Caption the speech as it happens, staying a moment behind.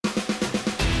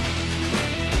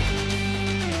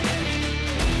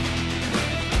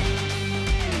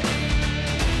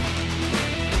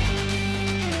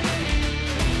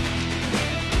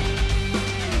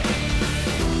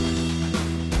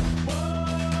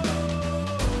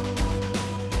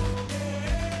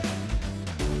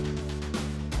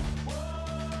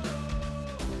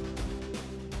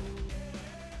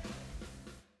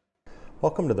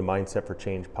Welcome to the Mindset for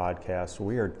Change podcast.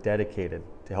 We are dedicated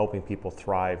to helping people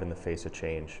thrive in the face of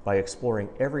change by exploring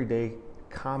everyday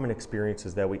common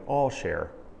experiences that we all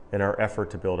share in our effort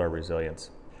to build our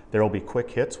resilience. There will be quick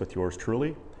hits with yours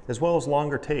truly, as well as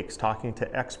longer takes talking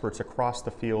to experts across the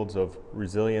fields of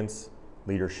resilience,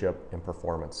 leadership, and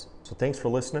performance. So thanks for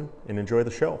listening and enjoy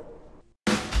the show.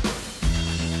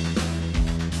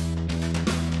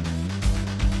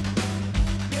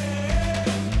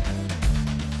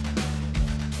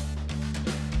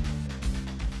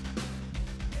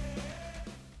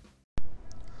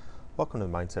 Welcome to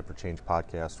the Mindset for Change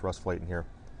podcast. Russ Flayton here.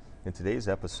 And today's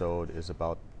episode is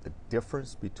about the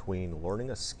difference between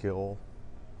learning a skill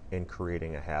and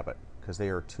creating a habit, because they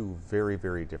are two very,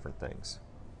 very different things.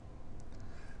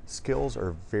 Skills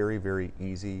are very, very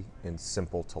easy and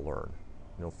simple to learn.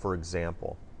 For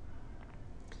example,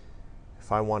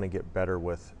 if I want to get better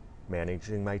with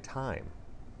managing my time,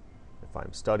 if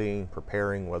I'm studying,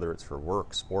 preparing, whether it's for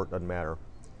work, sport, doesn't matter,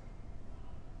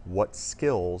 what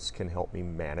skills can help me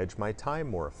manage my time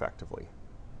more effectively?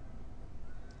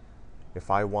 If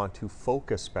I want to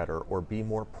focus better or be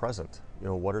more present,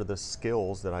 what are the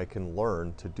skills that I can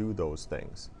learn to do those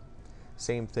things?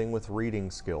 Same thing with reading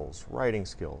skills, writing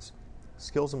skills.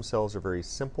 Skills themselves are very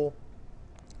simple.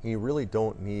 You really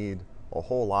don't need a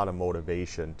whole lot of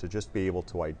motivation to just be able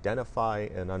to identify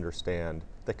and understand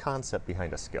the concept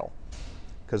behind a skill,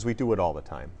 because we do it all the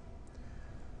time.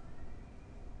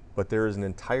 But there is an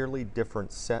entirely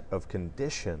different set of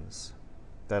conditions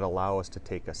that allow us to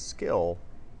take a skill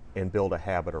and build a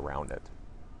habit around it.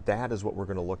 That is what we're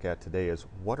going to look at today, is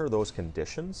what are those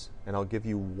conditions? And I'll give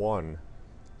you one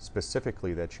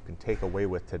specifically that you can take away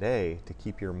with today to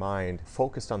keep your mind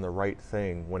focused on the right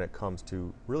thing when it comes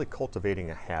to really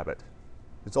cultivating a habit.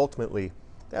 Because ultimately,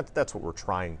 that's what we're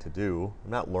trying to do.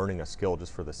 I'm not learning a skill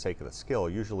just for the sake of the skill.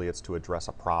 Usually it's to address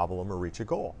a problem or reach a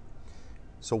goal.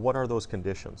 So what are those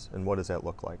conditions, and what does that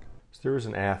look like? So there is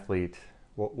an athlete,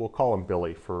 we'll call him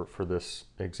Billy for this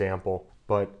example,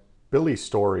 but Billy's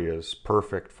story is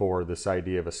perfect for this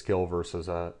idea of a skill versus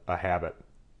a habit,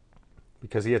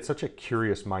 because he had such a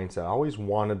curious mindset, always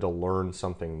wanted to learn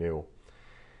something new.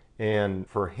 And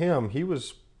for him, he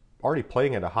was already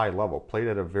playing at a high level, played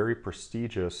at a very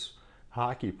prestigious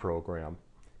hockey program,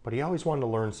 but he always wanted to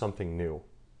learn something new.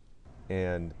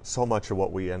 And so much of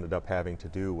what we ended up having to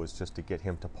do was just to get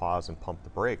him to pause and pump the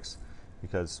brakes,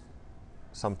 because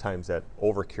sometimes that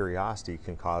over curiosity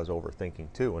can cause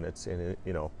overthinking too. And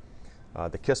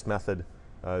the KISS method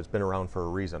has been around for a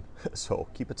reason. So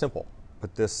keep it simple.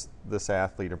 But this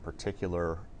athlete in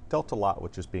particular dealt a lot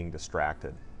with just being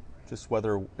distracted, just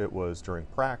whether it was during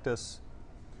practice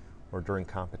or during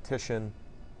competition.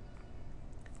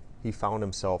 He found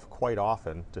himself quite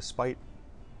often, despite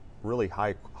really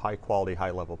high quality,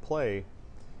 high level play,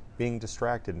 being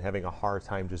distracted and having a hard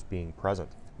time just being present.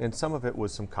 And some of it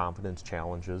was some confidence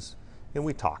challenges, and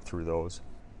we talked through those.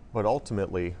 But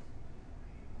ultimately,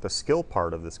 the skill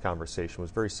part of this conversation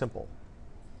was very simple.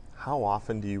 How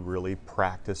often do you really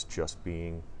practice just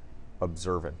being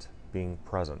observant, being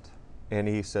present? And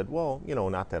he said, well,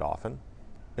 not that often.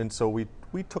 And so we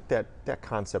took that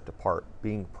concept apart,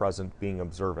 being present, being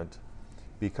observant,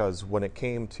 because when it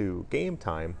came to game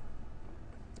time,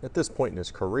 at this point in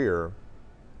his career,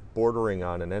 bordering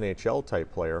on an NHL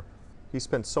type player, he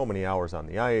spent so many hours on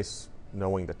the ice,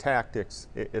 knowing the tactics.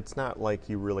 It's not like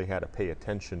he really had to pay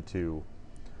attention to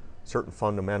certain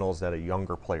fundamentals that a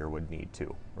younger player would need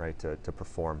to, right, to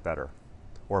perform better,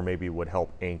 or maybe would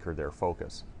help anchor their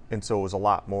focus. And so it was a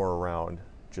lot more around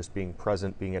just being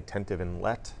present, being attentive, and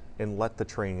let the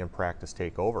training and practice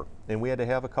take over. And we had to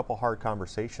have a couple hard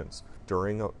conversations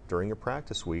during a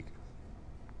practice week.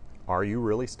 Are you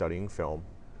really studying film?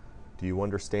 Do you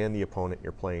understand the opponent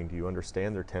you're playing? Do you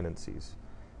understand their tendencies?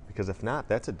 Because if not,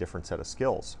 that's a different set of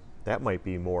skills. That might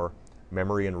be more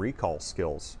memory and recall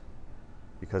skills.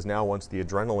 Because now once the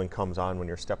adrenaline comes on when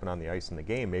you're stepping on the ice in the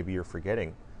game, maybe you're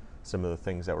forgetting some of the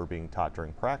things that were being taught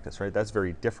during practice, right? That's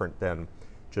very different than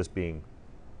just being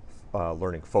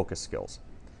learning focus skills.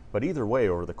 But either way,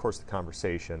 over the course of the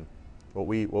conversation, what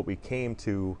we came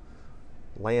to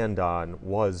land on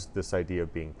was this idea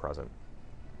of being present,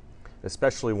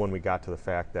 especially when we got to the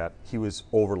fact that he was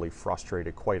overly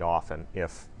frustrated quite often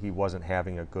if he wasn't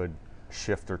having a good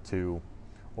shift or two,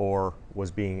 or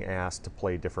was being asked to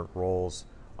play different roles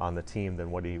on the team than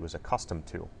what he was accustomed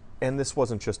to. And this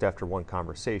wasn't just after one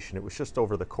conversation, it was just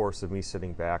over the course of me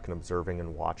sitting back and observing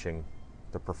and watching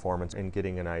the performance and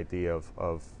getting an idea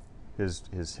of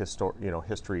his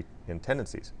history and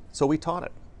tendencies. So we taught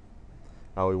it.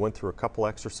 We went through a couple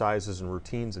exercises and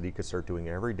routines that he could start doing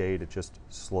every day to just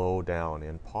slow down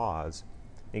and pause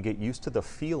and get used to the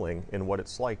feeling and what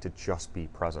it's like to just be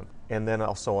present. And then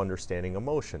also understanding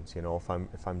emotions. You know,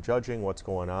 if I'm judging what's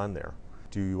going on there,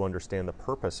 do you understand the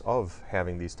purpose of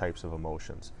having these types of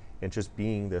emotions? And just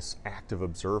being this active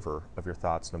observer of your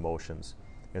thoughts and emotions.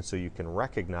 And so you can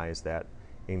recognize that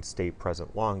and stay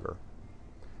present longer.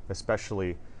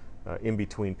 Especially in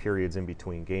between periods, in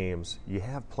between games, you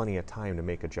have plenty of time to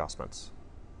make adjustments.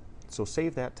 So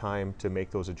save that time to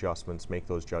make those adjustments, make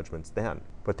those judgments then.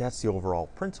 But that's the overall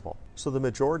principle. So the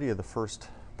majority of the first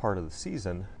part of the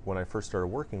season, when I first started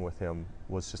working with him,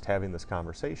 was just having this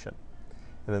conversation.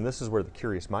 And then this is where the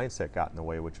curious mindset got in the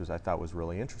way, which I thought was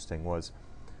really interesting, was,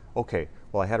 okay,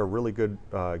 well, I had a really good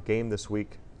game this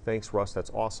week. Thanks, Russ,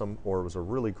 that's awesome. Or it was a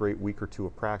really great week or two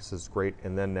of practice, it's great.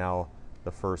 And then now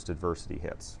the first adversity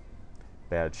hits.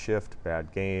 Bad shift,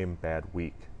 bad game, bad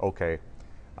week. Okay,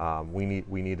 we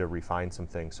need to refine some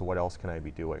things. So what else can I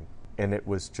be doing? And it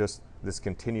was just this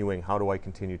continuing, how do I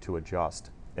continue to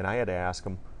adjust? And I had to ask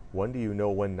him, when do you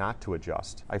know when not to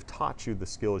adjust? I've taught you the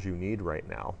skills you need right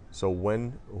now. So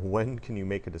when can you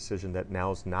make a decision that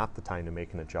now's not the time to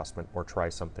make an adjustment or try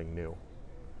something new?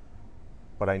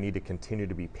 But I need to continue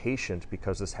to be patient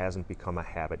because this hasn't become a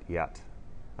habit yet.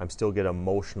 I'm still getting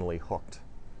emotionally hooked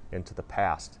into the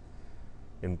past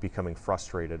and becoming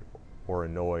frustrated or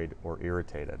annoyed or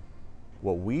irritated.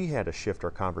 What we had to shift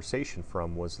our conversation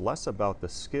from was less about the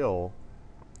skill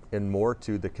and more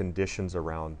to the conditions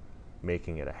around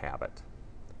making it a habit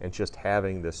and just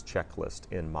having this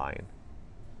checklist in mind.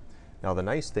 Now the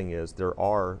nice thing is there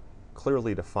are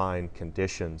clearly defined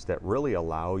conditions that really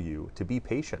allow you to be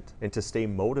patient and to stay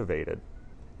motivated.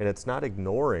 And it's not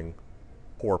ignoring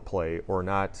poor play or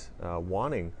not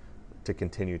wanting to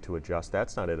continue to adjust.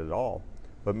 That's not it at all.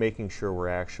 But making sure we're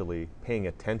actually paying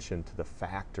attention to the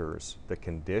factors, the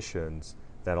conditions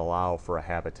that allow for a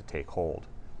habit to take hold.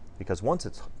 Because once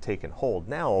it's taken hold,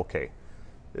 now, okay,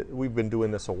 we've been doing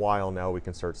this a while now, we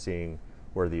can start seeing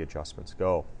where the adjustments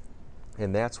go.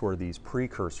 And that's where these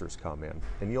precursors come in.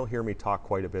 And you'll hear me talk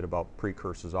quite a bit about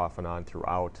precursors off and on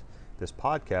throughout this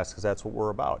podcast because that's what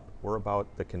we're about. We're about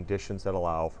the conditions that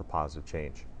allow for positive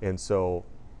change. And so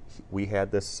we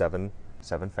had this seven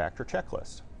factor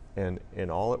checklist. And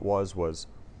all it was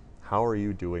how are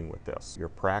you doing with this? You're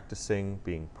practicing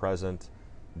being present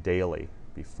daily,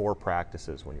 before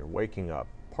practices, when you're waking up,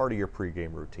 part of your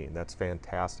pregame routine. That's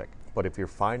fantastic. But if you're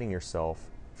finding yourself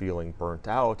feeling burnt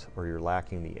out or you're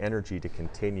lacking the energy to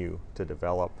continue to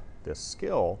develop this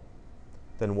skill,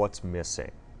 then what's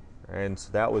missing? And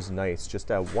so that was nice, just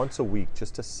once a week,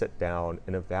 just to sit down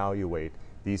and evaluate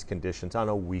these conditions on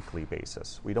a weekly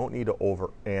basis. We don't need to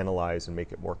overanalyze and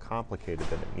make it more complicated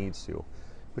than it needs to,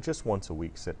 but just once a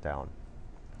week sit down.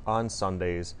 On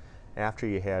Sundays, after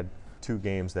you had 2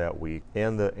 games that week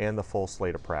and the full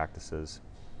slate of practices,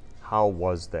 how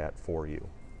was that for you?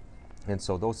 And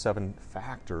so those 7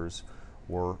 factors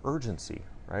were urgency,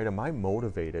 right? Am I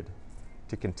motivated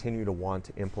to continue to want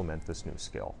to implement this new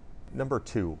skill? Number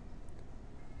 2,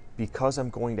 because I'm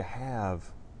going to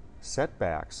have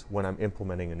setbacks when I'm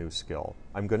implementing a new skill,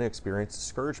 I'm going to experience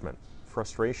discouragement,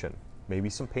 frustration, maybe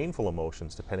some painful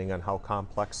emotions depending on how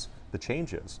complex the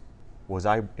change is. Was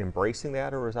I embracing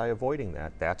that or was I avoiding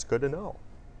that? That's good to know.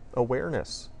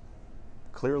 Awareness.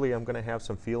 Clearly I'm going to have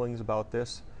some feelings about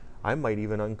this. I might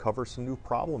even uncover some new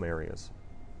problem areas.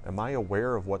 Am I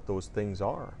aware of what those things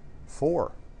are?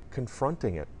 4,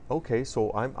 confronting it. Okay,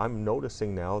 so I'm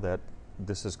noticing now that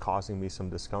this is causing me some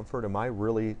discomfort. Am I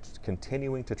really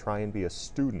continuing to try and be a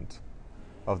student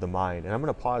of the mind? And I'm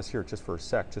going to pause here just for a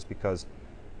sec, just because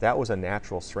that was a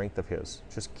natural strength of his,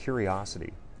 just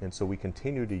curiosity. And so we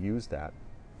continue to use that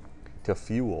to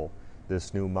fuel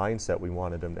this new mindset we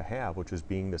wanted him to have, which is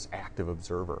being this active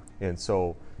observer. And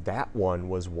so that one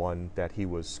was one that he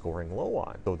was scoring low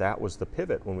on. So that was the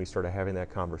pivot when we started having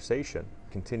that conversation.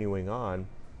 Continuing on,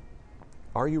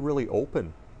 are you really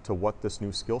open to what this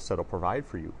new skill set will provide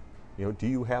for you? You know, do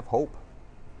you have hope?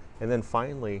 And then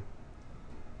finally,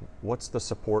 what's the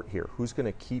support here? Who's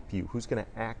going to keep you? Who's going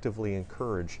to actively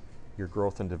encourage your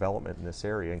growth and development in this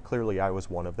area? And clearly I was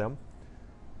one of them,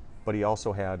 but he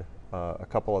also had a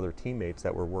couple other teammates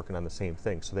that were working on the same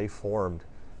thing. So they formed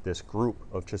this group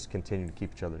of just continuing to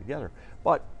keep each other together.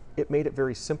 But it made it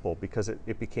very simple because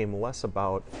it became less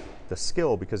about the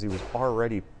skill because he was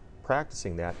already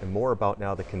practicing that, and more about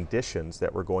now the conditions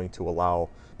that were going to allow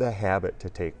the habit to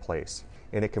take place.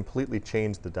 And it completely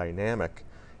changed the dynamic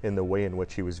in the way in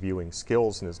which he was viewing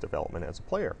skills in his development as a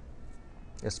player,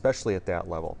 especially at that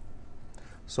level.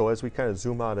 So as we kind of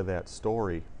zoom out of that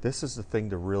story, this is the thing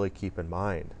to really keep in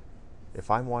mind. If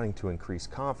I'm wanting to increase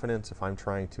confidence, if I'm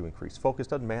trying to increase focus,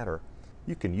 doesn't matter.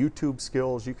 You can YouTube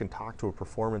skills, you can talk to a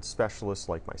performance specialist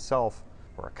like myself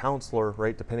or a counselor,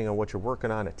 right? Depending on what you're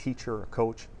working on, a teacher, a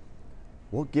coach.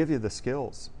 We'll give you the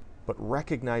skills. But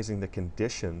recognizing the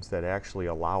conditions that actually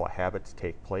allow a habit to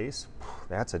take place,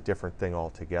 that's a different thing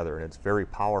altogether. And it's very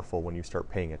powerful when you start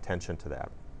paying attention to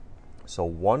that. So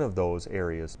one of those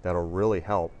areas that'll really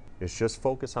help is just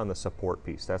focus on the support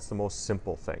piece. That's the most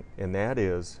simple thing. And that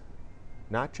is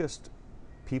not just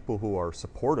people who are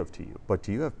supportive to you, but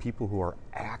do you have people who are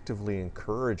actively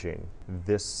encouraging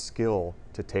this skill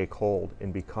to take hold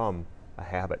and become a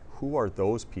habit? Who are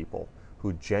those people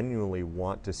who genuinely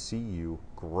want to see you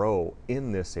grow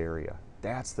in this area?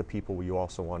 That's the people you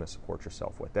also want to support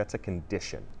yourself with. That's a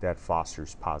condition that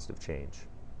fosters positive change.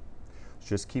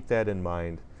 Just keep that in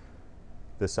mind.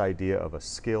 This idea of a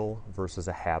skill versus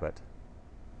a habit.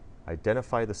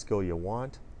 Identify the skill you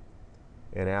want,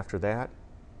 and after that,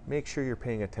 make sure you're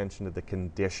paying attention to the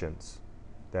conditions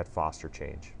that foster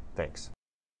change. Thanks.